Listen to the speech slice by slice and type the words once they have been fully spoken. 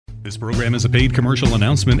This program is a paid commercial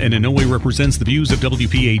announcement and in no way represents the views of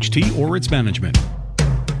WPHT or its management.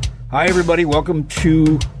 Hi, everybody. Welcome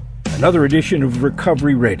to another edition of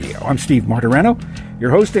Recovery Radio. I'm Steve Martirano,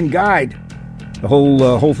 your host and guide. The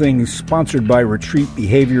whole thing is sponsored by Retreat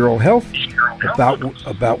Behavioral Health,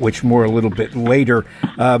 about which more a little bit later.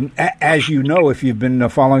 As you know, if you've been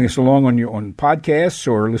following us along on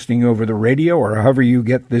podcasts or listening over the radio or however you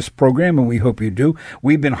get this program, and we hope you do,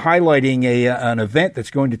 we've been highlighting an event that's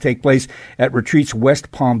going to take place at Retreat's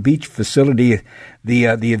West Palm Beach facility. The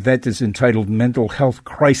event is entitled Mental Health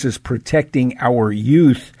Crisis Protecting Our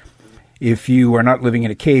Youth. If you are not living in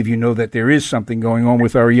a cave, you know that there is something going on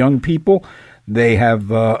with our young people. They have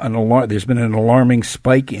there's been an alarming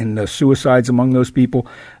spike in suicides among those people.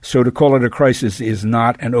 So to call it a crisis is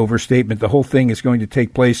not an overstatement. The whole thing is going to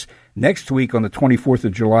take place next week on the 24th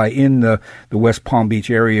of July in the West Palm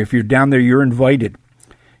Beach area. If you're down there, you're invited.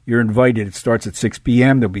 You're invited. It starts at 6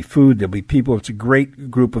 p.m. There'll be food. There'll be people. It's a great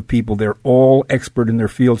group of people. They're all expert in their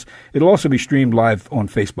fields. It'll also be streamed live on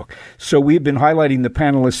Facebook. So we've been highlighting the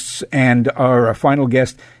panelists and our final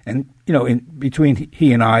guest. And, you know, in between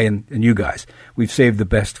he and I and you guys, we've saved the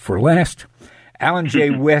best for last. Alan J.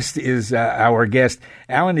 West is our guest.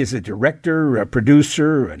 Alan is a director, a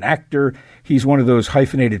producer, an actor. He's one of those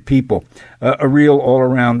hyphenated people, a real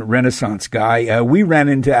all-around Renaissance guy. We ran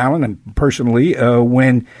into Alan personally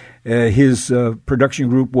when his production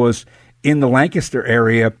group was in the Lancaster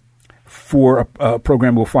area for a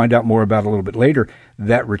program we'll find out more about a little bit later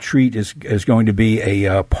that Retreat is going to be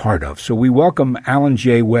a part of. So we welcome Alan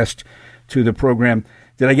J. West to the program.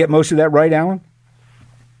 Did I get most of that right, Alan?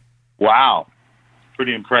 Wow.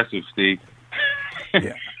 Pretty impressive, Steve.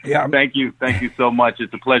 Yeah. Thank you so much.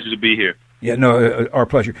 It's a pleasure to be here. Yeah, no, our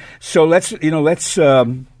pleasure. So let's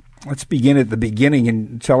begin at the beginning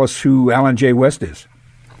and tell us who Alan J. West is.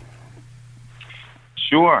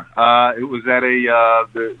 Sure. It was at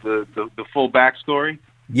the full backstory.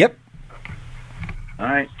 Yep. All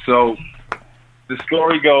right. So the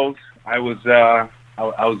story goes, I was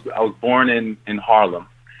born in Harlem.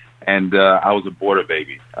 And I was a border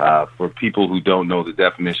baby. For people who don't know the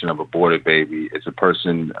definition of a border baby, it's a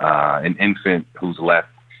person, an infant who's left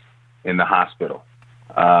in the hospital.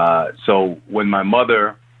 So when my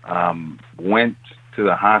mother went to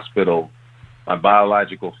the hospital, my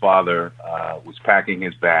biological father was packing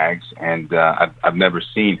his bags, and I've never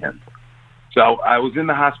seen him. So I was in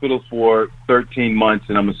the hospital for 13 months,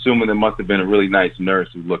 and I'm assuming there must have been a really nice nurse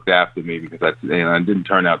who looked after me because I didn't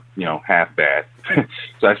turn out, half bad.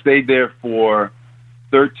 So I stayed there for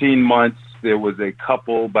 13 months. There was a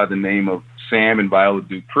couple by the name of Sam and Viola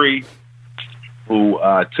Dupree who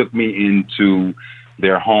took me into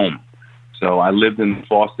their home. So I lived in the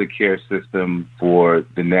foster care system for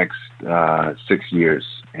the next 6 years.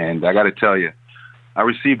 And I got to tell you, I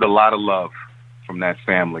received a lot of love from that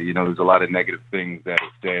family. There's a lot of negative things that are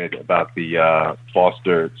said about the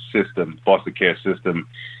foster care system,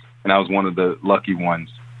 and I was one of the lucky ones.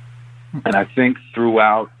 And I think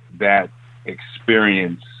throughout that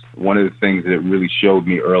experience, one of the things that it really showed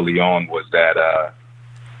me early on was that,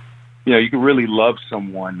 you can really love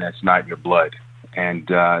someone that's not your blood. And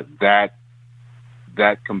that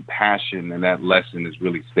compassion and that lesson has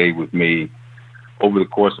really stayed with me over the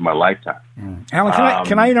course of my lifetime. Alan,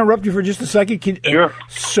 can I interrupt you for just a second? Sure.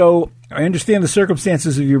 So I understand the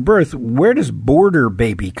circumstances of your birth. Where does border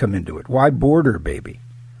baby come into it? Why border baby?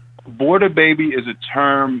 Border baby is a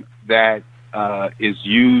term that is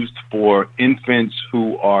used for infants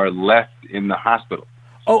who are left in the hospital.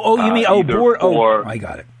 You mean border? I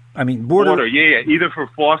got it. I mean border. Yeah, either for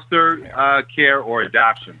foster care or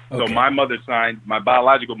adoption. Okay. So my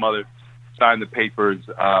biological mother signed the papers,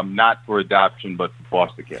 not for adoption, but for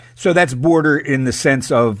foster care. So that's border in the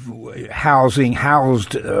sense of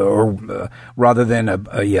housed, or rather than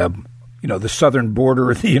the southern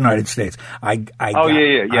border of the United States. I got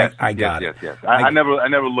it. Yes. I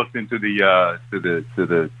never looked into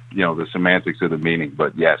the semantics of the meaning,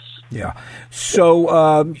 but yes. Yeah.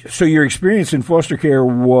 So your experience in foster care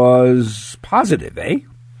was positive, eh?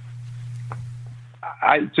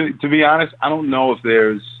 To be honest, I don't know if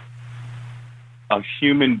there's a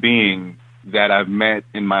human being that I've met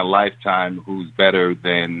in my lifetime who's better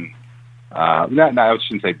than, I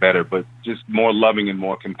shouldn't say better, but just more loving and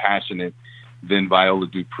more compassionate than Viola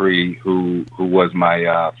Dupree, who was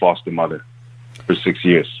my foster mother for 6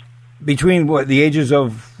 years. Between the ages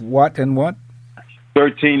of what and what?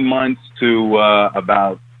 13 months to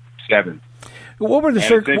about 7. What were the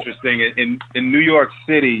It's interesting. In New York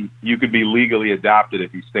City, you could be legally adopted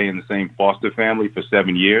if you stay in the same foster family for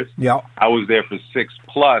 7 years. Yeah. I was there for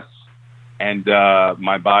 6+, and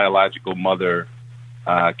my biological mother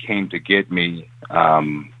came to get me,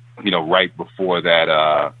 right before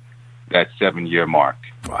that 7-year mark.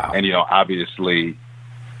 Wow. And, obviously,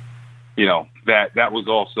 that was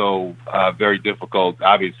also very difficult.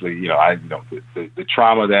 Obviously, the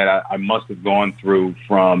trauma that I must have gone through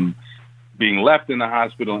from being left in the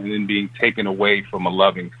hospital and then being taken away from a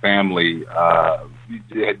loving family,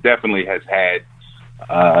 it definitely has had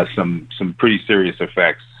some pretty serious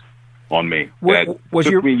effects on me.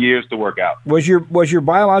 Took me years to work out. Was your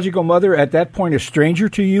biological mother at that point a stranger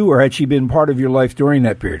to you, or had she been part of your life during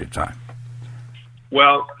that period of time?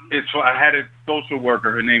 Well, I had a social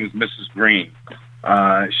worker. Her name is Mrs. Green.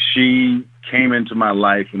 She came into my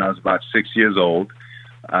life when I was about 6 years old.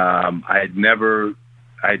 I'd never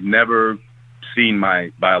seen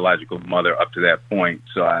my biological mother up to that point,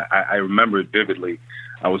 so I remember it vividly.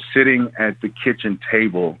 I was sitting at the kitchen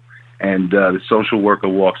table, and the social worker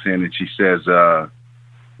walks in, and she says,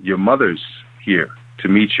 "Your mother's here to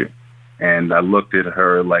meet you." And I looked at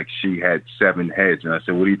her like she had 7 heads, and I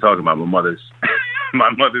said, "What are you talking about? My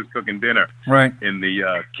mother's cooking dinner in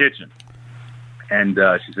the kitchen." And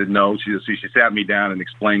she said, "No." She sat me down and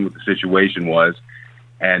explained what the situation was,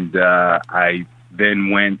 and I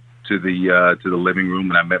then went to the living room,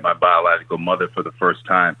 and I met my biological mother for the first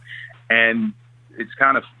time. And it's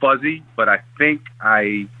kind of fuzzy, but I think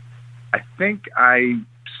I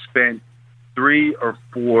spent 3 or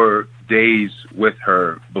 4 days with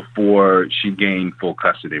her before she gained full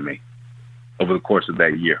custody of me over the course of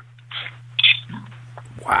that year.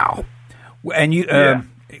 Wow. And you,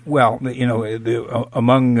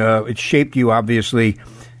 it shaped you, obviously.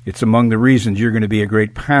 It's among the reasons you're going to be a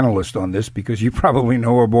great panelist on this, because you probably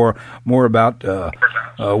know more about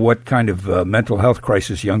what kind of mental health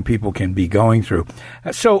crisis young people can be going through.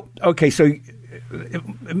 So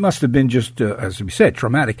it must have been just, as we said,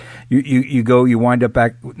 traumatic. You wind up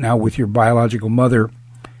back now with your biological mother.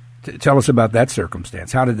 Tell us about that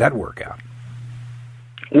circumstance. How did that work out?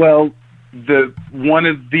 Well, one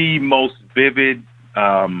of the most vivid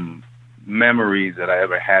memories that I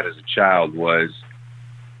ever had as a child was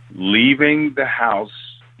leaving the house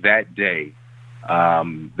that day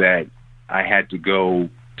that I had to go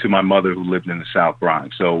to my mother, who lived in the South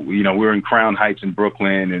Bronx. So, we were in Crown Heights in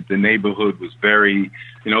Brooklyn, and the neighborhood was very,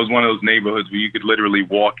 it was one of those neighborhoods where you could literally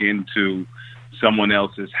walk into someone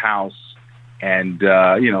else's house and,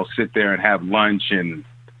 sit there and have lunch. And,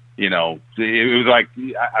 it was like,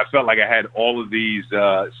 I felt like I had all of these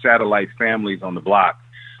satellite families on the block.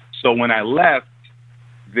 So when I left,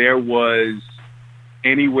 there was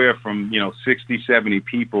anywhere from, 60, 70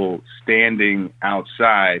 people standing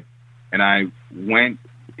outside. And I went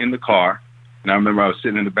in the car, and I remember I was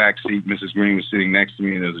sitting in the back seat. Mrs. Green was sitting next to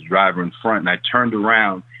me, and there was a driver in front. And I turned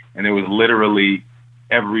around, and there was literally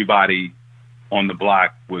everybody on the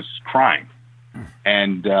block was crying.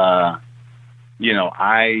 And,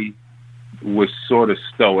 I was sort of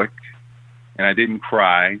stoic, and I didn't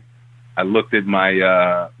cry. I looked at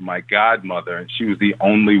my godmother, and she was the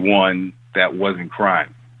only one that wasn't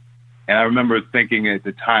crying. And I remember thinking at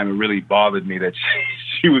the time, it really bothered me that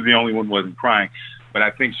she was the only one who wasn't crying. But I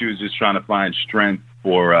think she was just trying to find strength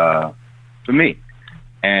for me.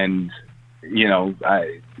 And, at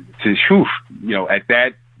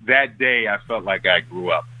that day, I felt like I grew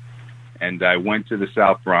up. And I went to the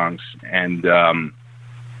South Bronx, and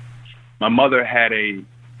my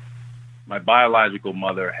biological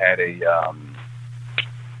mother had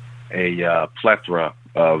a plethora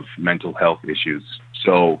of mental health issues.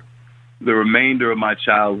 So the remainder of my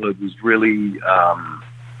childhood was really,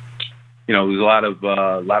 there was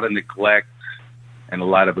a lot of neglect and a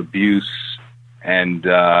lot of abuse, and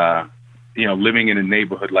living in a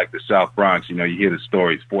neighborhood like the South Bronx. You hear the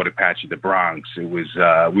stories, Fort Apache, the Bronx. It was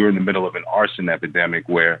we were in the middle of an arson epidemic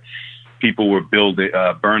where people were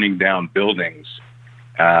burning down buildings,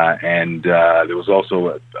 and there was also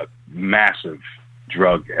a massive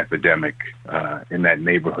drug epidemic in that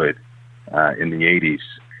neighborhood in the 80s.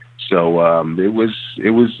 So it was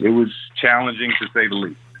challenging, to say the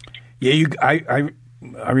least. Yeah,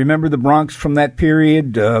 I remember the Bronx from that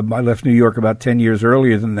period. I left New York about 10 years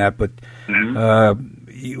earlier than that, but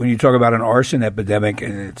when you talk about an arson epidemic,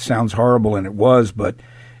 and it sounds horrible, and it was, but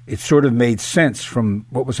it sort of made sense from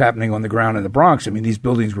what was happening on the ground in the Bronx. I mean, these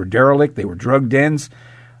buildings were derelict; they were drug dens,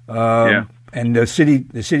 and the city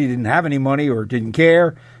didn't have any money or didn't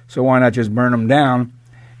care, so why not just burn them down?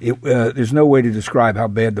 There's no way to describe how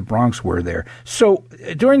bad the Bronx were there. So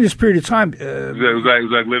during this period of time, it was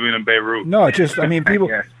like living in Beirut. No,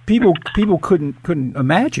 people couldn't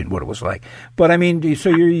imagine what it was like. But I mean, so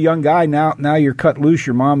you're a young guy now. Now you're cut loose.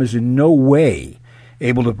 Your mom is in no way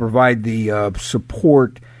able to provide the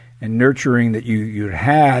support and nurturing that you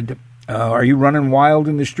had. Are you running wild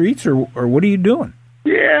in the streets, or what are you doing?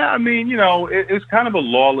 Yeah, I mean, it's kind of a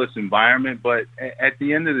lawless environment, but at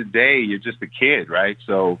the end of the day, you're just a kid, right?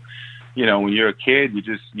 So, when you're a kid,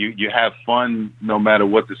 you have fun no matter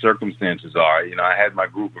what the circumstances are. I had my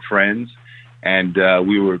group of friends, and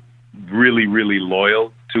we were really, really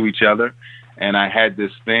loyal to each other. And I had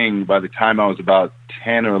this thing, by the time I was about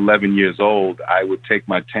 10 or 11 years old, I would take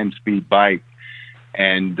my 10-speed bike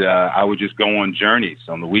and I would just go on journeys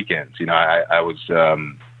on the weekends. I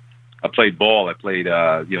played ball. I played,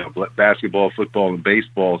 basketball, football, and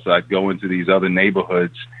baseball. So I'd go into these other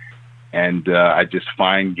neighborhoods and I'd just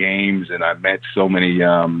find games, and I met so many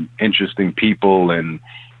interesting people. And,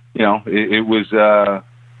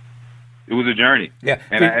 it was a journey. Yeah.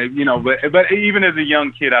 And but even as a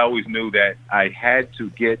young kid, I always knew that I had to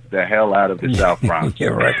get the hell out of the South Bronx. Yeah,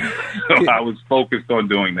 right. So I was focused on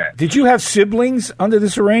doing that. Did you have siblings under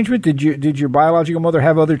this arrangement? Did your biological mother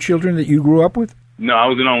have other children that you grew up with? No, I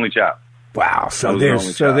was an only child. Wow.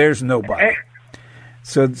 There's nobody.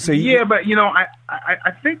 So yeah, but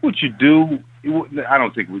I think what you do. I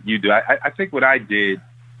don't think what you do. I think what I did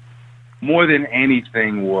more than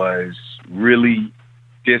anything was really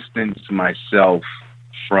distance myself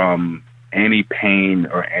from any pain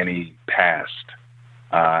or any past.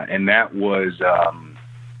 And that was, how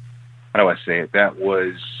do I say it? That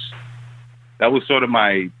was sort of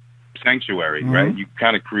my sanctuary, mm-hmm. right? You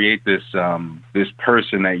kind of create this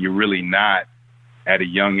person that you're really not at a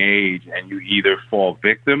young age, and you either fall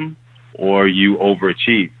victim or you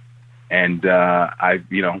overachieve. And, I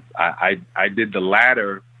did the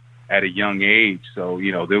latter at a young age. So,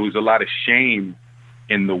 there was a lot of shame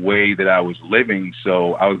in the way that I was living,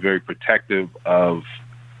 so I was very protective of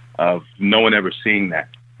no one ever seeing that.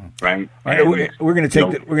 Right. We're going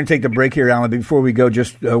to take the break here, Alan. Before we go,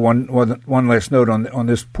 just one last note on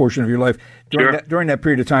this portion of your life. During that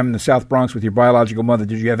period of time in the South Bronx with your biological mother,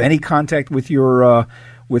 did you have any contact with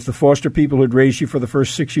with the foster people who had raised you for the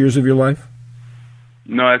first 6 years of your life?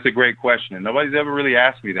 No, that's a great question, and nobody's ever really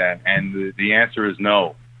asked me that, and the answer is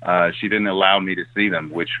no. She didn't allow me to see them,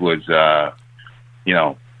 which was,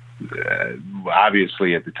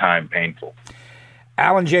 obviously at the time painful.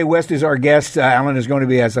 Alan J. West is our guest. Alan is going to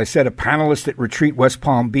be, as I said, a panelist at Retreat West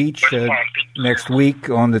Palm Beach next week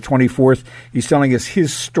on the 24th. He's telling us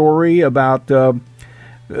his story about,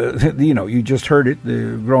 you just heard it,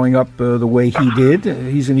 growing up the way he did.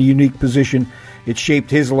 He's in a unique position. It shaped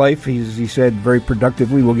his life, he said, very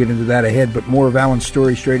productively. We'll get into that ahead, but more of Alan's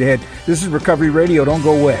story straight ahead. This is Recovery Radio. Don't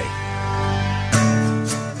go away.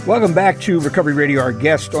 Welcome back to Recovery Radio. Our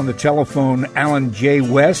guest on the telephone, Alan J.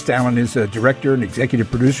 West. Alan is a director and executive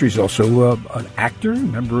producer. He's also an actor,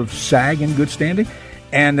 member of SAG in good standing,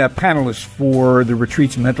 and a panelist for the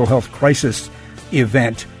Retreat's mental health crisis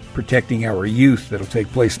event, Protecting Our Youth, that'll take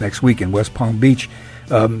place next week in West Palm Beach.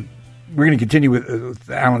 We're going to continue with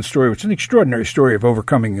Alan's story, which is an extraordinary story of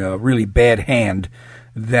overcoming a really bad hand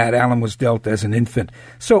that Alan was dealt as an infant.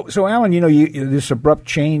 So Alan, this abrupt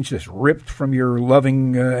change, this ripped from your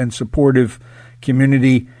loving and supportive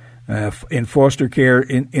community in foster care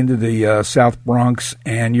into the South Bronx,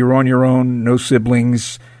 and you're on your own, no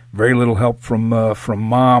siblings, very little help from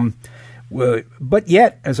mom. But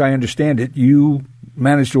yet, as I understand it, you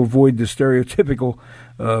managed to avoid the stereotypical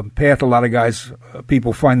path a lot of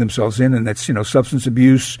people find themselves in, and that's substance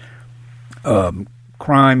abuse,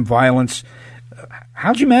 crime, violence.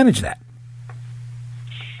 How'd you manage that?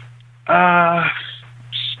 I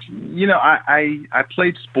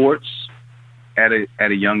played sports at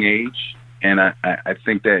a young age, and I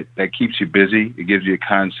think that keeps you busy. It gives you a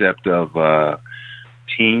concept of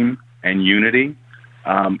team and unity.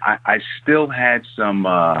 I still had some,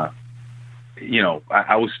 I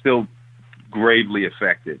was still gravely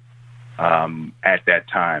affected at that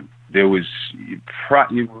time. There was,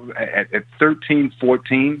 at 13,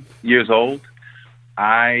 14 years old,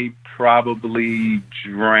 I probably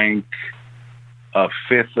drank a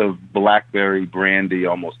fifth of blackberry brandy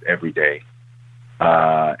almost every day.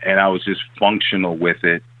 And I was just functional with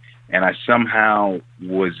it. And I somehow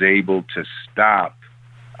was able to stop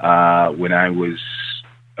when I was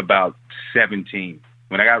about 17.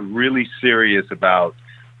 When I got really serious about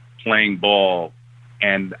playing ball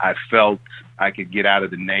and I felt I could get out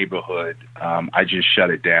of the neighborhood, I just shut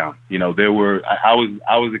it down. I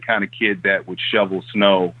was the kind of kid that would shovel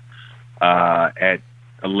snow at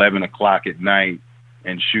 11 o'clock at night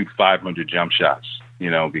and shoot 500 jump shots,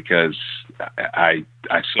 because I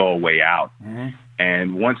saw a way out. Mm-hmm.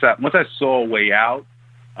 And once I saw a way out,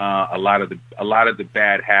 a lot of the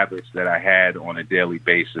bad habits that I had on a daily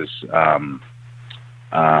basis were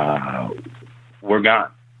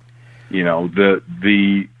gone. You know, there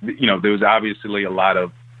was obviously a lot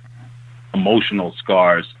of emotional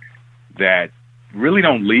scars that really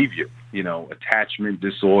don't leave you. You know, attachment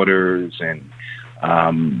disorders and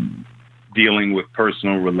dealing with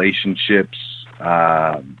personal relationships.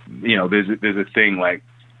 You know, there's a thing like,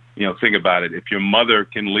 you know, think about it. If your mother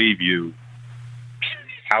can leave you,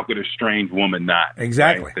 how could a strange woman not?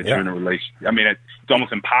 Exactly. Right? That you're in a relationship. I mean, it's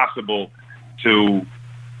almost impossible to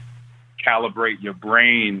calibrate your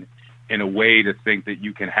brain in a way to think that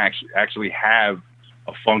you can actually have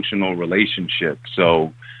a functional relationship.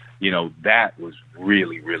 So, you know, that was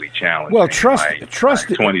really, really challenging. Well, trust, in my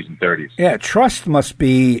 20s and 30s. Yeah, trust must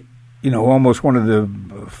be, you know, almost one of the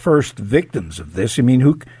first victims of this. I mean,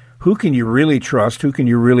 who can you really trust? Who can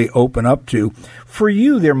you really open up to? For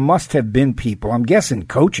you, there must have been people, I'm guessing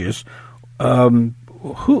coaches. Who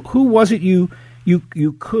was it you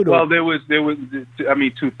could? Well, there was. I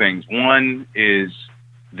mean, two things. One is,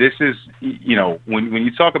 this is, you know, when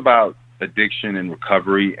you talk about addiction and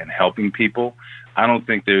recovery and helping people, I don't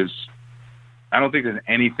think there's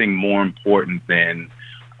anything more important than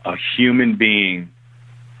a human being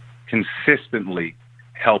consistently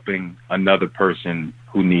helping another person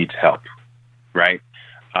who needs help, right?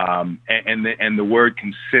 And the word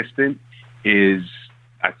consistent is,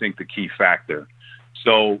 I think, the key factor.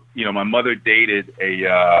 So, you know, my mother dated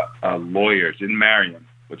a lawyer. She didn't marry him,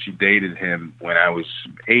 but she dated him when I was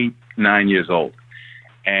 8, 9 years old.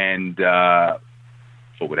 And for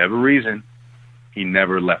whatever reason, he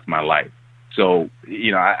never left my life. So,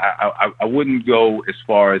 you know, I wouldn't go as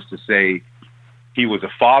far as to say he was a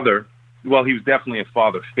father. Well, he was definitely a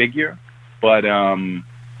father figure, but,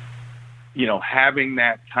 you know, having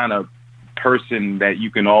that kind of person that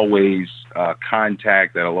you can always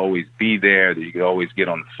contact, that'll always be there, that you can always get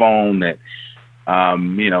on the phone, that,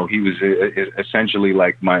 you know, he was essentially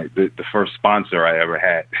like the first sponsor I ever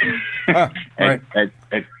had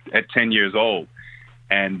at 10 years old.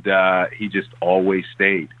 And he just always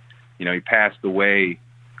stayed. You know, he passed away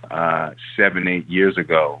 7, 8 years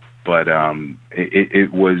ago, but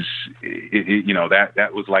it was, you know,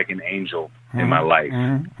 that was like an angel in my life.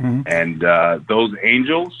 Mm-hmm. And those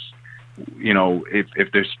angels, you know,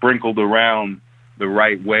 if they're sprinkled around the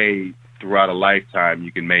right way throughout a lifetime,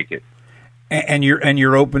 you can make it. And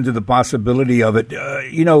you're open to the possibility of it.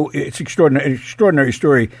 You know, it's extraordinary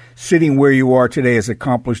story. Sitting where you are today, as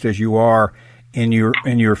accomplished as you are in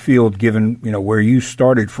your field, given, you know, where you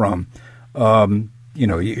started from, you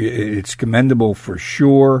know, it's commendable for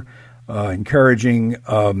sure, encouraging,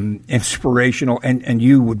 inspirational, and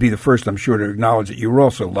you would be the first, I'm sure, to acknowledge that you were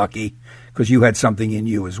also lucky because you had something in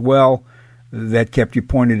you as well that kept you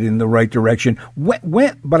pointed in the right direction.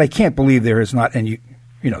 But I can't believe there has not, and you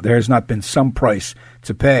know, there has not been some price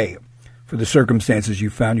to pay for the circumstances you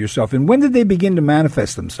found yourself in. When did they begin to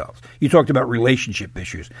manifest themselves? You talked about relationship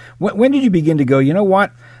issues. When did you begin to go, you know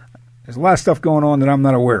what, there's a lot of stuff going on that I'm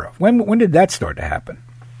not aware of? When did that start to happen?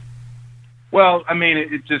 Well, I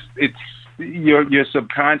mean, it's your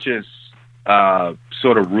subconscious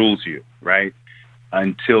sort of rules you, right,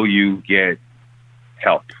 until you get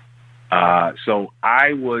help. So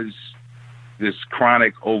I was this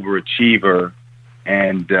chronic overachiever,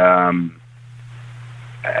 and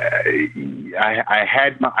I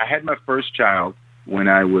had my first child when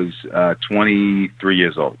I was 23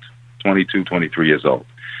 years old, 22, 23 years old.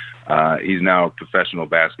 He's now a professional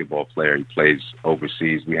basketball player. He plays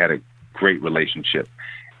overseas. We had a great relationship.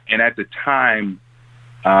 And at the time,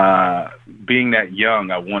 being that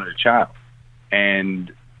young, I wanted a child.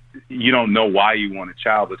 And you don't know why you want a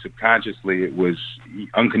child, but subconsciously it was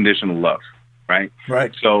unconditional love, right?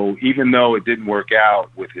 Right. So even though it didn't work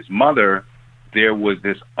out with his mother, there was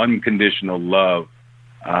this unconditional love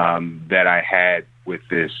that I had with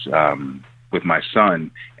this with my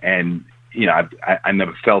son, and you know, I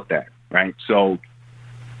never felt that, right? So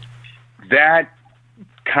that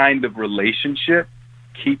kind of relationship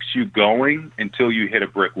keeps you going until you hit a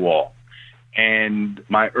brick wall. And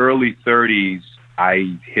my early 30s,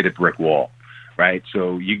 I hit a brick wall, right?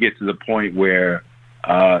 So you get to the point where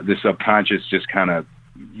the subconscious just kind of,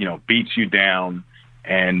 you know, beats you down,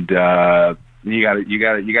 and you got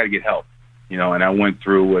to get help, you know. And I went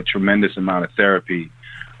through a tremendous amount of therapy,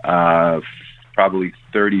 probably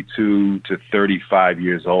 32 to 35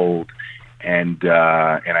 years old, and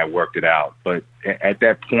I worked it out. But at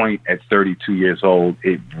that point, at 32 years old,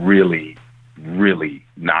 it really, really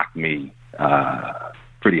knocked me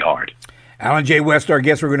pretty hard. Alan J. West, our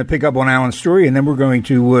guest. We're going to pick up on Alan's story, and then we're going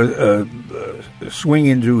to swing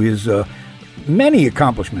into his many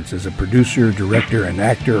accomplishments as a producer, director, and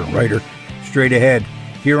actor, and writer. Straight ahead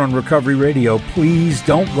here on Recovery Radio. Please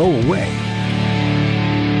don't go away.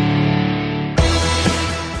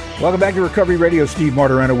 Welcome back to Recovery Radio. Steve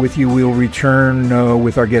Martirano with you. We'll return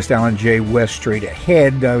with our guest, Alan J. West, straight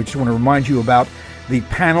ahead. I just want to remind you about the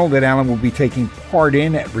panel that Alan will be taking part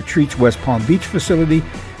in at Retreat's West Palm Beach facility.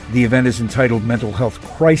 The event is entitled Mental Health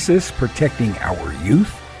Crisis, Protecting Our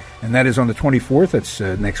Youth. And that is on the 24th. That's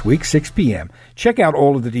next week, 6 p.m. Check out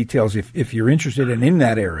all of the details if you're interested and in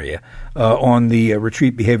that area on the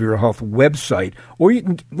Retreat Behavioral Health website. Or you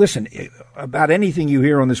can listen about anything you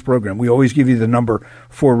hear on this program. We always give you the number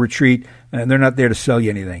for Retreat, and they're not there to sell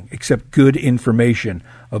you anything except good information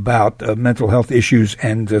about mental health issues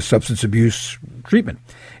and substance abuse treatment.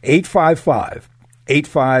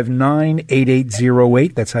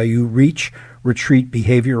 855-859-8808. That's how you reach Retreat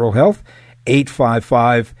Behavioral Health.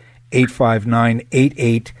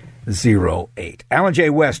 855-859-8808. Alan J.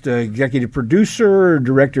 West, executive producer,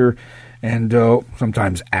 director, and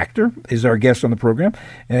sometimes actor, is our guest on the program,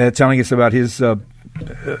 telling us about his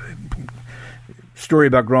story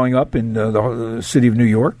about growing up in the city of New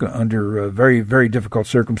York under very, very difficult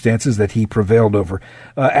circumstances that he prevailed over.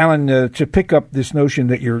 Alan, to pick up this notion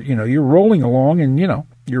that you're rolling along and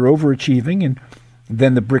you're overachieving, and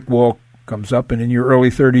then the brick wall comes up, and in your early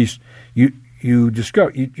 30s, you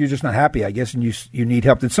discover you're just not happy, I guess, and you need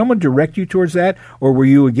help. Did someone direct you towards that, or were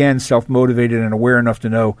you again self-motivated and aware enough to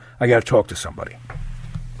know I got to talk to somebody?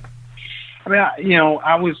 I mean,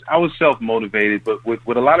 I was self-motivated, but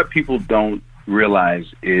what a lot of people don't realize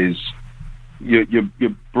is your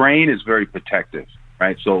brain is very protective,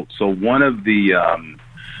 right? So one of the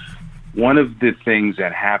things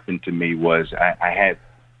that happened to me was I had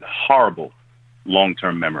horrible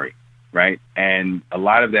long-term memory, right? And a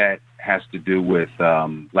lot of that has to do with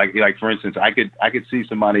like for instance, I could see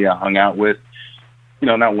somebody I hung out with,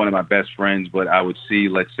 not one of my best friends, but I would see,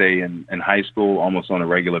 let's say in high school, almost on a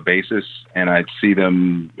regular basis, and I'd see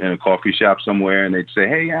them in a coffee shop somewhere, and they'd say,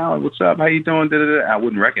 "Hey, Alan, what's up? How you doing?" Da-da-da. I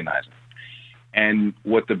wouldn't recognize them. And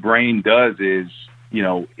what the brain does is,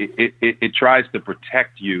 it tries to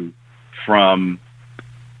protect you from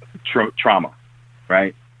trauma,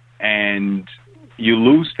 right? And you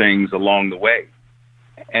lose things along the way.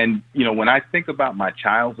 And, when I think about my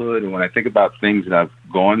childhood and when I think about things that I've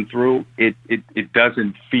gone through, it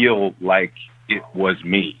doesn't feel like it was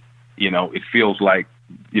me. It feels like,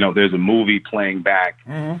 there's a movie playing back,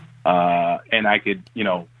 and I could,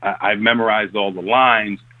 I've memorized all the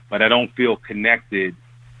lines, but I don't feel connected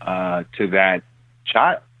to that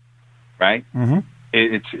child, right? Mm-hmm.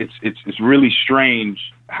 It's really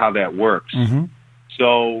strange how that works. Mm-hmm.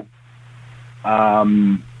 So,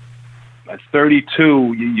 at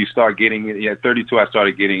 32, you start getting. At 32, I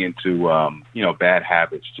started getting into bad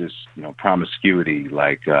habits, just promiscuity,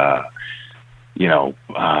 like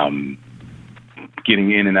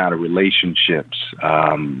getting in and out of relationships.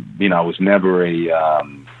 I was never a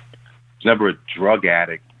drug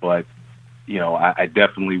addict, but I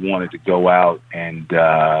definitely wanted to go out and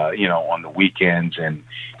on the weekends and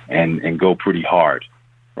go pretty hard,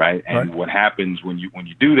 right? And what happens when you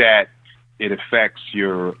do that? It affects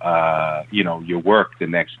your work the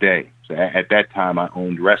next day. So at that time, I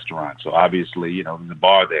owned restaurants. So obviously, the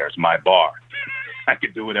bar there is my bar. I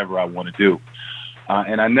could do whatever I want to do.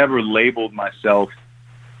 And I never labeled myself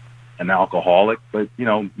an alcoholic, but,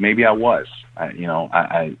 maybe I was. I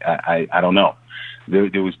don't know.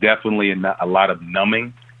 There was definitely a lot of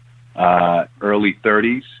numbing early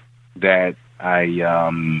 30s that I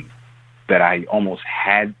almost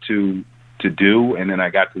had to do, and then I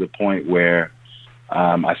got to the point where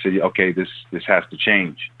I said, okay, this has to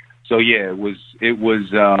change. So yeah, it was there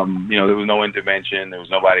was no intervention. There was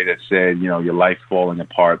nobody that said your life falling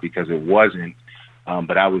apart, because it wasn't.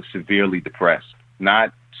 But I was severely depressed,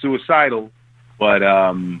 not suicidal, but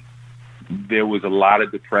there was a lot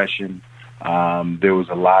of depression. There was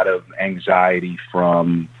a lot of anxiety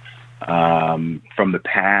from the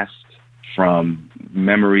past, from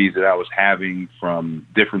memories that I was having from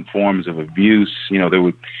different forms of abuse. There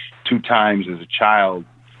were 2 times as a child,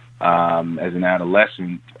 as an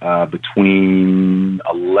adolescent, between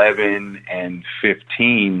 11 and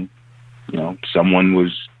 15, someone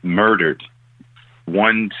was murdered.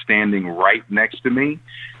 One standing right next to me,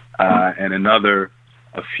 and another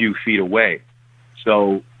a few feet away.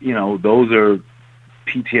 So, those are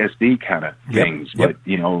PTSD kind of things, but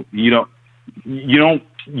you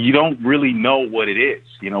don't really know what it is.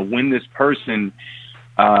 When this person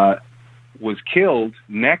was killed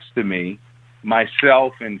next to me,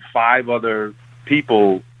 myself and 5 other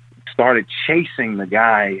people started chasing the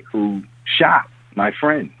guy who shot my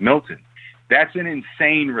friend, Milton. That's an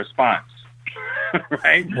insane response,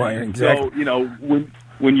 right? Well, exactly. So,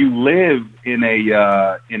 when you live in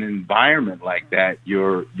an environment like that,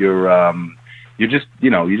 your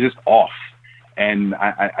you're just off. And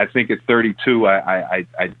I think at 32, I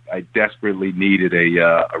desperately needed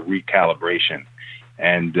a recalibration,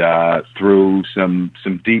 and through some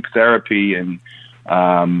deep therapy and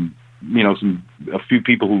a few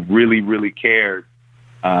people who really cared,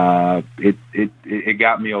 it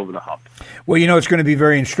got me over the hump. Well, it's going to be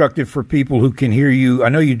very instructive for people who can hear you. I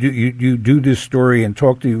know you do this story and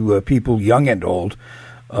talk to people young and old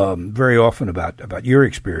very often about your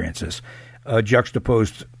experiences,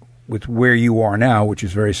 juxtaposed with where you are now, which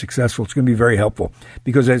is very successful. It's going to be very helpful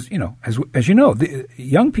because, as you know, the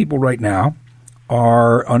young people right now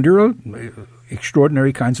are under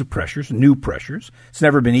extraordinary kinds of pressures, new pressures. It's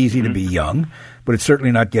never been easy to be young, but it's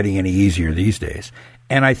certainly not getting any easier these days.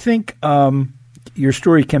 And I think your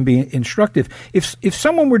story can be instructive. If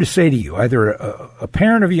someone were to say to you, either a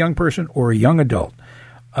parent of a young person or a young adult,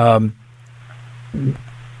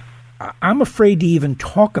 I'm afraid to even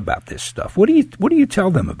talk about this stuff. What do you tell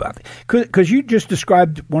them about it? Because you just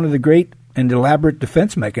described one of the great and elaborate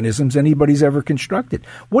defense mechanisms anybody's ever constructed.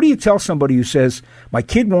 What do you tell somebody who says, my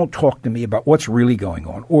kid won't talk to me about what's really going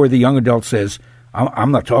on, or the young adult says,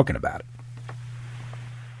 I'm not talking about it?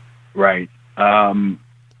 Right.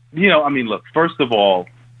 Look, first of all,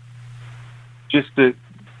 just when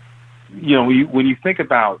you think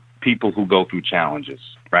about people who go through challenges,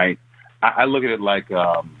 right? I look at it like,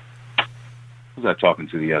 who was I talking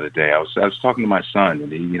to the other day? I was talking to my son, and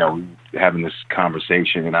we were having this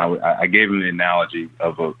conversation, and I gave him the analogy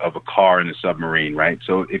of a car in a submarine, right?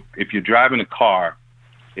 So if you're driving a car,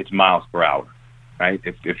 it's miles per hour, right?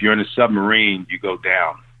 If you're in a submarine, you go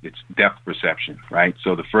down. It's depth perception, right?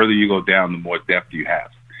 So the further you go down, the more depth you have.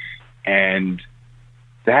 And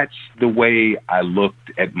that's the way I looked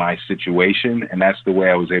at my situation, and that's the way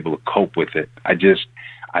I was able to cope with it.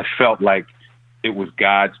 I felt like it was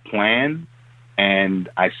God's plan, and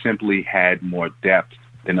I simply had more depth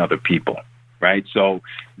than other people, right? So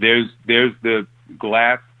there's the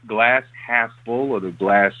glass half full or the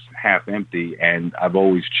glass half empty, and I've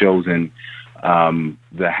always chosen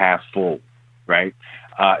the half full, right?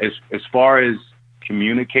 As far as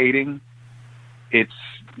communicating, it's,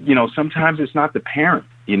 sometimes it's not the parent,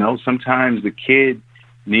 sometimes the kid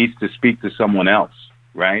needs to speak to someone else,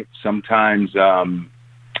 right? Sometimes, I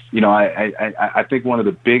think one of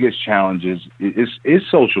the biggest challenges is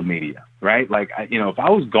social media, right? Like, if I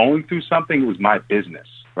was going through something, it was my business,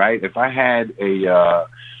 right? If I had a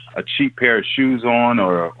cheap pair of shoes on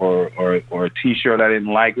or a T-shirt I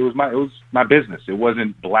didn't like, it was my business. It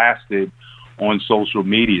wasn't blasted on social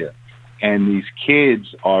media. And these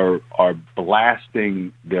kids are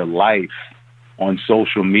blasting their life on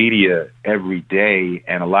social media every day,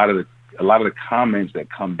 and a lot of the comments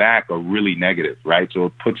that come back are really negative, right? So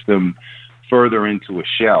it puts them further into a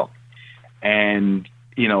shell. And,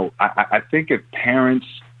 I think if parents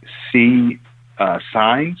see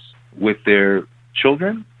signs with their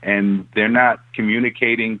children and they're not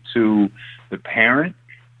communicating to the parents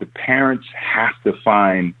have to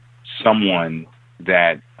find someone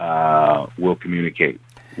that will communicate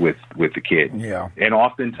with the kid. Yeah. And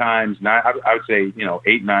oftentimes, I would say,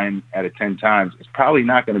 8, 9 out of 10 times, it's probably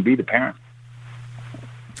not going to be the parent.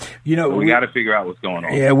 So we got to figure out what's going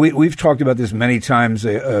on. Yeah, we've talked about this many times.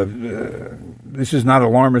 This is not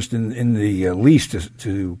alarmist in the least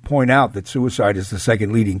to point out that suicide is the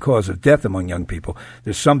second leading cause of death among young people.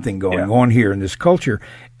 There's something going on here in this culture.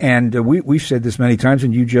 And we've said this many times,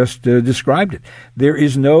 and you just described it. There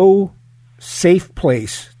is no safe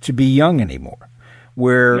place to be young anymore,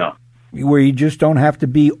 where you just don't have to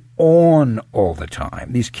be on all the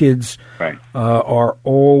time. These kids are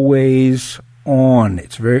always on.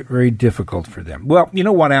 It's very, very difficult for them. Well, you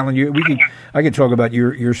know what, Alan? I could talk about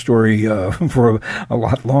your story for a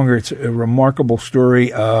lot longer. It's a remarkable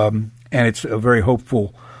story, and it's a very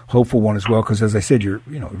hopeful one as well. Because, as I said, you're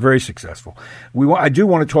very successful. I do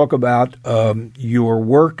want to talk about your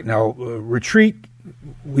work now. Retreat.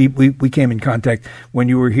 We came in contact when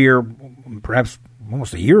you were here, perhaps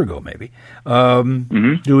almost a year ago, maybe,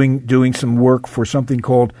 doing some work for something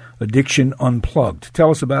called Addiction Unplugged.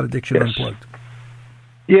 Tell us about Addiction Unplugged.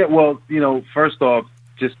 Yeah, well, first off,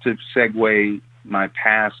 just to segue my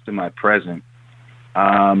past to my present,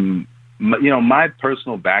 my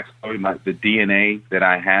personal backstory, the DNA that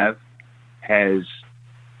I have, has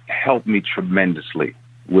helped me tremendously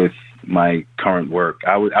with my current work.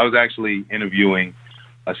 I was actually interviewing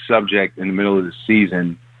a subject in the middle of the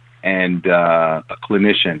season, and a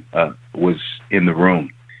clinician was in the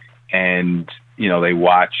room, and they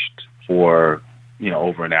watched for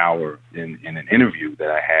over an hour in an interview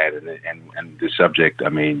that I had, and the subject,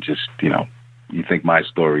 just you think my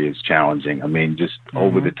story is challenging. I mean, just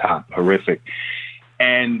over the top, horrific.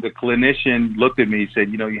 And the clinician looked at me and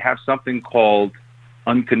said, you have something called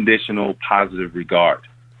unconditional positive regard.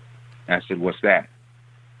 And I said, what's that?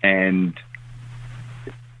 And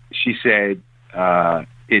she said,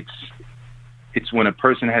 it's when a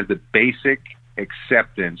person has the basic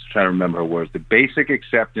acceptance, trying to remember her words, the basic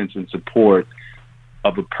acceptance and support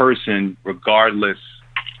of a person regardless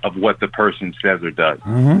of what the person says or does.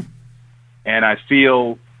 And I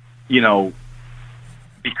feel,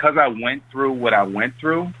 because I went through what I went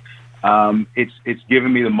through, it's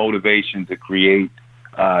given me the motivation to create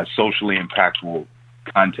socially impactful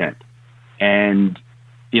content. And,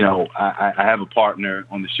 I have a partner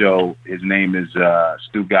on the show. His name is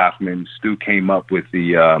Stu Goffman. Stu came up with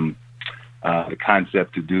the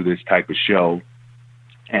concept to do this type of show.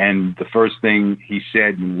 And the first thing he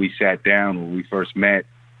said when we sat down, when we first met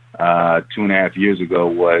 2.5 years ago,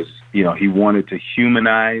 was, he wanted to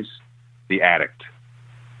humanize the addict.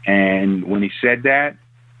 And when he said that,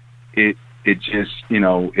 it just,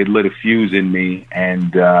 it lit a fuse in me,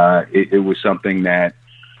 and it was something that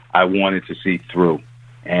I wanted to see through.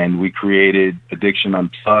 And we created Addiction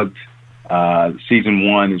Unplugged. Season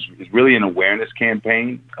 1 is really an awareness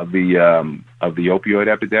campaign of the opioid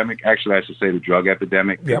epidemic. Actually, I should say the drug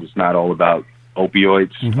epidemic. Yep. It's not all about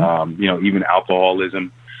opioids. Even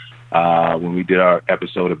alcoholism. When we did our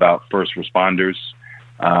episode about first responders,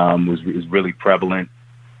 was really prevalent.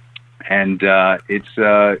 And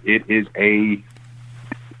it is a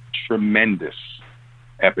tremendous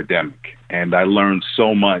epidemic. And I learned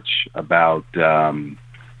so much about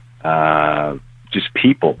just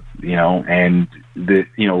people, and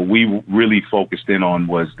we really focused in on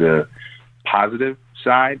was the positive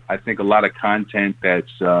side. I think a lot of content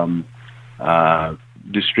that's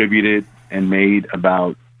distributed and made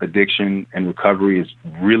about addiction and recovery is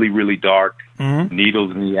really, really dark,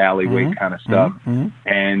 needles in the alleyway kind of stuff.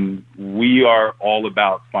 And we are all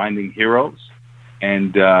about finding heroes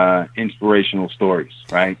and inspirational stories,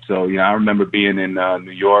 right? So, I remember being in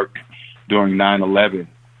New York during 9/11,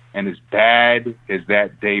 and as bad as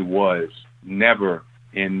that day was, never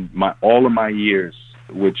in all of my years,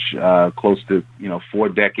 which close to 4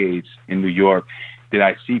 decades in New York, did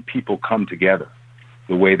I see people come together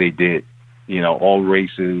the way they did. All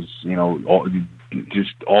races,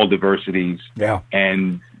 all diversities. Yeah.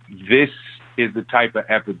 And this is the type of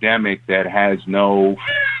epidemic that has no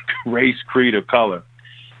race, creed, or color,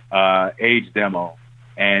 age demo.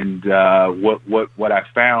 And what I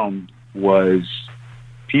found was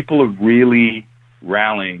people are really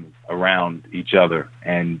rallying around each other,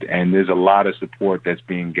 and there's a lot of support that's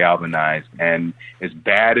being galvanized. And as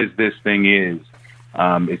bad as this thing is,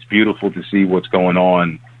 it's beautiful to see what's going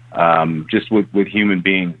on. Just with human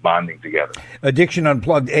beings bonding together. Addiction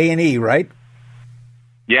Unplugged, A&E, right?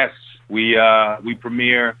 Yes, we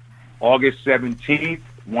premiere August 17th,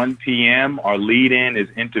 1 p.m. Our lead-in is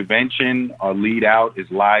intervention. Our lead-out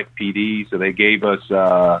is live PD. So they gave us,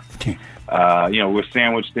 we're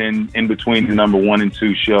sandwiched in between the number 1 and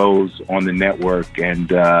 2 shows on the network,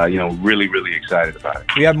 and really, really excited about it.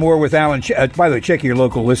 We have more with Alan. By the way, check your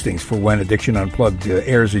local listings for when Addiction Unplugged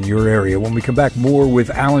airs in your area. When we come back, more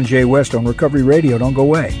with Alan J. West on Recovery Radio. Don't go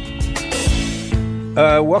away.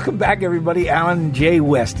 Welcome back, everybody. Alan J.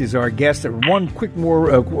 West is our guest. One quick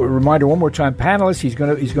reminder, one more time. Panelist, he's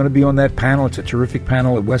going to be on that panel. It's a terrific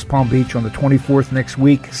panel at West Palm Beach on the 24th next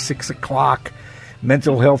week, 6 o'clock.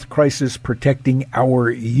 Mental Health Crisis Protecting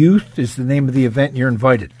Our Youth is the name of the event. You're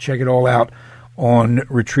invited. Check it all out on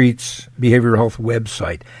Retreat's behavioral health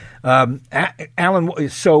website. Alan,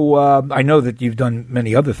 so I know that you've done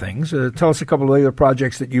many other things. Tell us a couple of other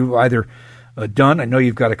projects that you've either done. I know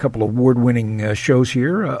you've got a couple of award-winning shows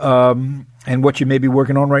here, and what you may be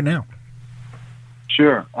working on right now.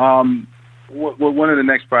 Sure. One of the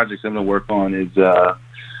next projects I'm going to work on is a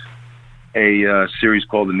series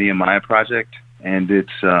called the Nehemiah Project, and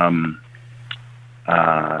it's going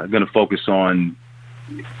to focus on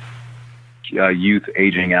youth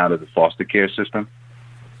aging out of the foster care system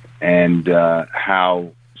and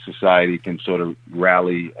how society can sort of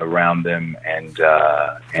rally around them and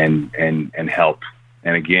help.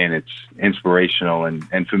 And again, it's inspirational,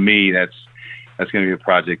 and for me, that's going to be a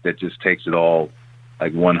project that just takes it all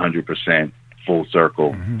like 100% full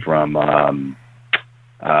circle from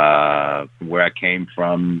where I came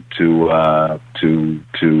from to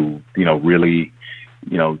really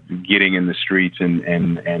getting in the streets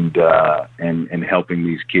and helping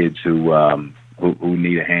these kids who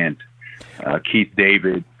need a hand. Keith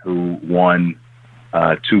David, who won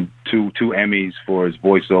two Emmys for his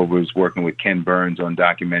voiceovers, working with Ken Burns on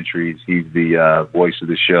documentaries. He's the voice of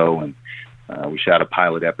the show, and We shot a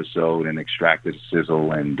pilot episode and extracted a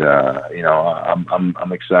sizzle, and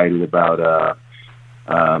I'm excited about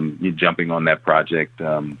you jumping on that project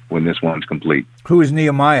when this one's complete. Who is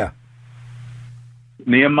Nehemiah?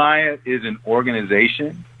 Nehemiah is an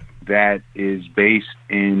organization that is based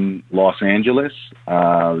in Los Angeles.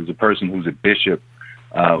 There's a person who's a bishop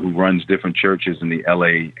who runs different churches in the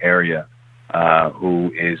LA area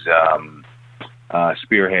who is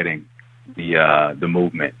spearheading the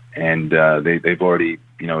movement, and they've already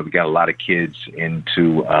got a lot of kids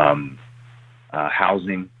into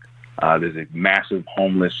housing. There's a massive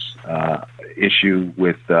homeless issue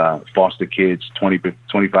with foster kids.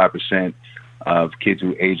 25% of kids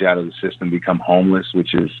who age out of the system become homeless,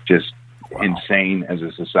 which is just insane as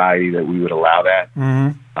a society that we would allow that.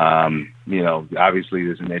 Mm-hmm. Obviously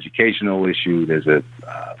there's an educational issue. There's a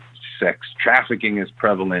sex trafficking is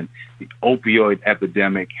prevalent. The opioid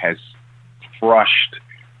epidemic has crushed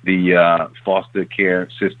the foster care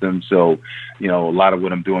system. So, a lot of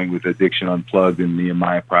what I'm doing with Addiction Unplugged and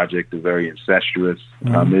Nehemiah Project are very incestuous.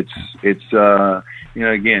 Mm-hmm. It's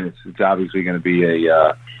obviously going to be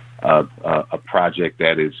a project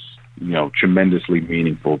that is, tremendously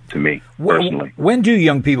meaningful to me personally. When do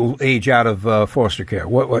young people age out of foster care?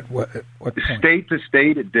 What State to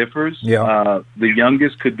state, it differs. Yeah. The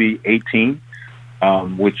youngest could be 18,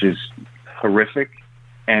 which is horrific.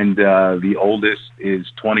 And the oldest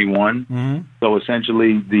is 21. Mm-hmm. So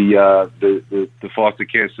essentially, the foster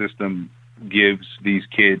care system gives these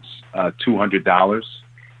kids $200,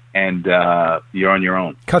 and you're on your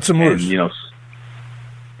own. Cuts them loose.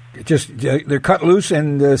 They're cut loose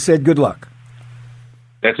and said good luck.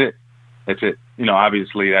 That's it.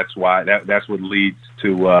 Obviously, that's why that's what leads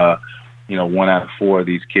to 1 out of 4 of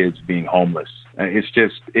these kids being homeless. I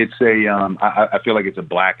feel like it's a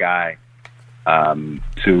black eye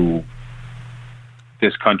to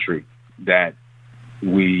this country that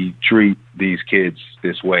we treat these kids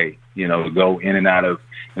this way, to go in and out of,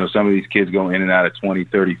 some of these kids go in and out of 20,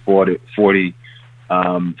 30, 40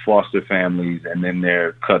 foster families, and then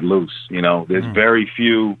they're cut loose. There's very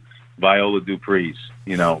few Viola Dupree's,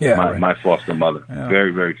 my foster mother. Yeah.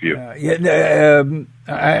 Very, very few.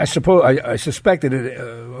 I suppose, I suspected it,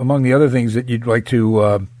 among the other things that you'd like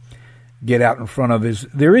to get out in front of is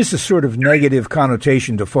there is a sort of negative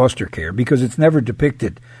connotation to foster care because it's never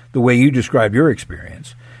depicted the way you describe your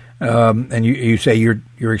experience. And you say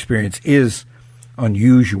your experience is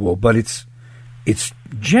unusual, but it's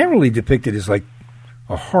generally depicted as like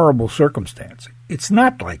a horrible circumstance. It's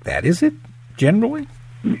not like that, is it? Generally?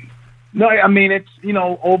 No, I mean, it's,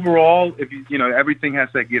 overall, if everything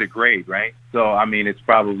has to get a grade, right? So, I mean, it's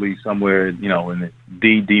probably somewhere, in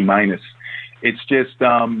the D minus. It's just,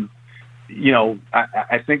 I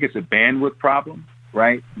think it's a bandwidth problem,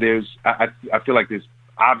 right? I feel like there's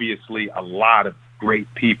obviously a lot of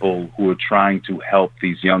great people who are trying to help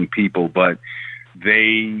these young people, but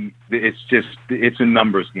it's a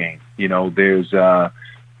numbers game. There's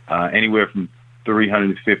anywhere from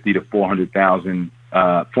 350 to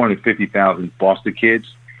 450,000 foster kids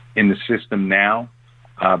in the system now.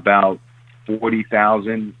 About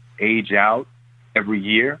 40,000 age out every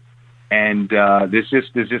year. And there's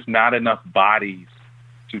just not enough bodies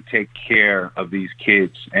to take care of these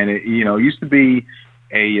kids, and it used to be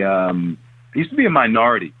a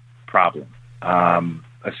minority problem.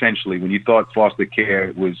 Essentially, when you thought foster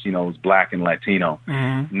care was black and Latino,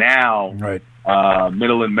 mm-hmm. Now right.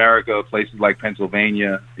 Middle America, places like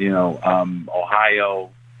Pennsylvania,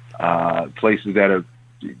 Ohio, places that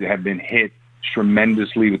have been hit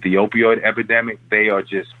tremendously with the opioid epidemic, they are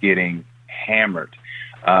just getting hammered.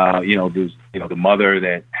 There's the mother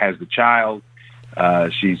that has the child.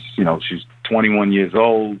 She's 21 years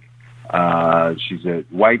old. She's a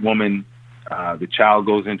white woman. The child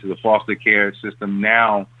goes into the foster care system.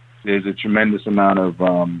 Now there's a tremendous amount of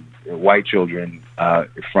white children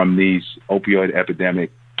from these opioid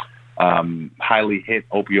epidemic, highly hit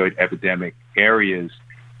opioid epidemic areas,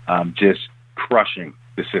 just crushing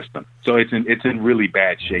the system. So it's in really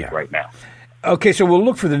bad shape right now. Okay, so we'll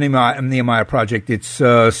look for the Nehemiah Project. It's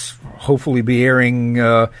hopefully be airing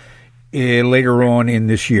later on in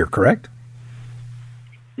this year, correct?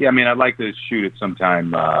 Yeah, I mean, I'd like to shoot it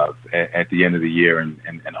sometime at the end of the year and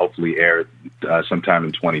hopefully air it sometime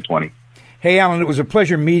in 2020. Hey, Alan, it was a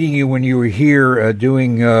pleasure meeting you when you were here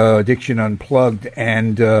doing Addiction Unplugged,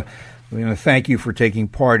 and we want to thank you for taking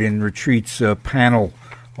part in Retreat's panel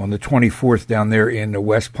on the 24th down there in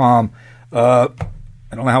West Palm.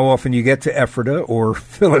 I don't know how often you get to Ephrata or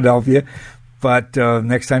Philadelphia, but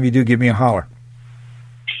next time you do, give me a holler.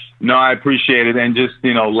 No, I appreciate it. And just,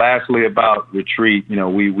 lastly about Retreat,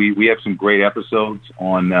 we have some great episodes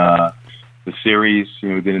on the series.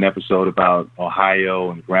 We did an episode about Ohio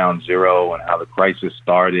and Ground Zero and how the crisis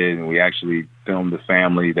started, and we actually filmed a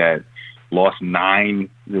family that lost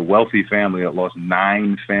the wealthy family that lost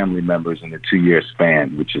 9 family members in a 2-year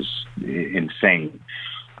span, which is insane.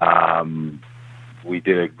 We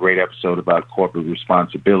did a great episode about corporate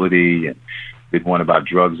responsibility, and did one about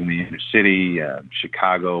drugs in the inner city,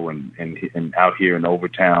 Chicago, and out here in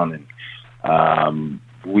Overtown. And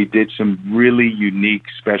we did some really unique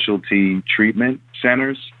specialty treatment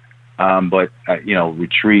centers, but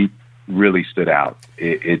Retreat really stood out.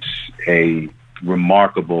 It's a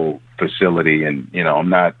remarkable facility, and I'm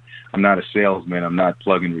not a salesman. I'm not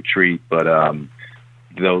plugging Retreat, but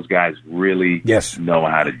those guys really know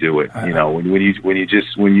how to do it. When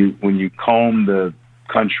you comb the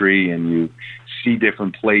country and you see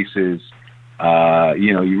different places,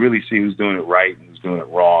 you really see who's doing it right and who's doing it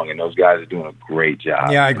wrong, and those guys are doing a great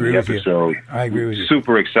job. Yeah, I agree with you. I agree with you.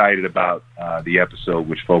 Super excited about the episode,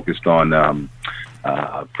 which focused on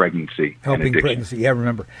pregnancy, helping pregnancy. Yeah,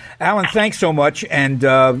 remember, Alan. Thanks so much, and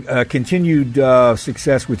continued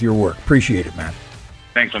success with your work. Appreciate it, man.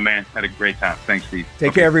 Thanks, my man. Had a great time. Thanks, Steve.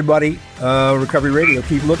 Take care, everybody. Recovery Radio.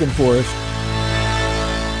 Keep looking for us.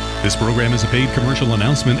 This program is a paid commercial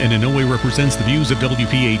announcement and in no way represents the views of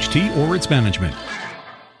WPHT or its management.